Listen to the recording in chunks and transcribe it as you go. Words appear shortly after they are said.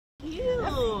cute.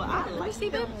 I like see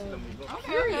them.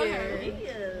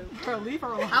 Period. Girl, leave her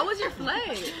alone. How was your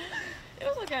flight? It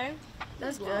was okay.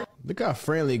 That's good. Look how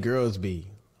friendly girls be.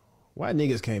 Why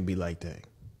niggas can't be like that?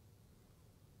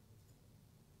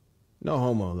 No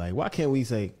homo. Like, why can't we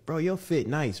say, bro, your fit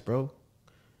nice, bro.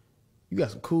 You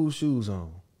got some cool shoes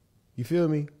on. You feel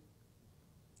me?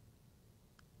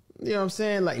 You know what I'm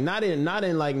saying? Like, not in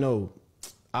like, no,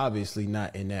 obviously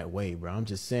not in that way, bro. I'm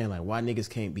just saying, like, why niggas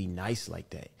can't be nice like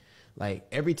that? Like,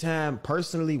 every time,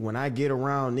 personally, when I get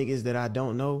around niggas that I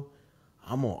don't know,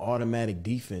 I'm on automatic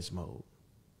defense mode.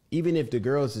 Even if the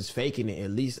girls is faking it,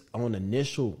 at least on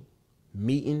initial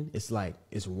meeting, it's like,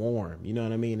 it's warm. You know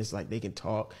what I mean? It's like they can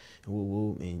talk and woo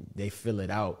woo and they feel it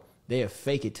out. They'll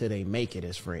fake it till they make it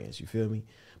as friends. You feel me?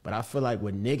 But I feel like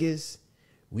with niggas,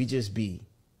 we just be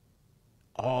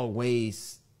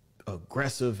always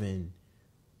aggressive and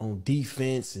on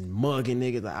defense and mugging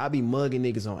niggas. Like, I be mugging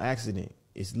niggas on accident.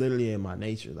 It's literally in my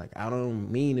nature. Like, I don't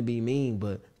mean to be mean,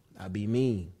 but I be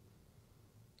mean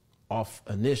off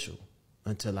initial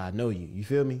until I know you. You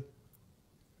feel me?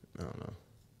 I don't know.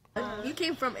 You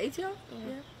came from ATL?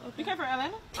 Yeah. You came from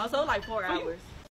Atlanta? Also like 4 hours.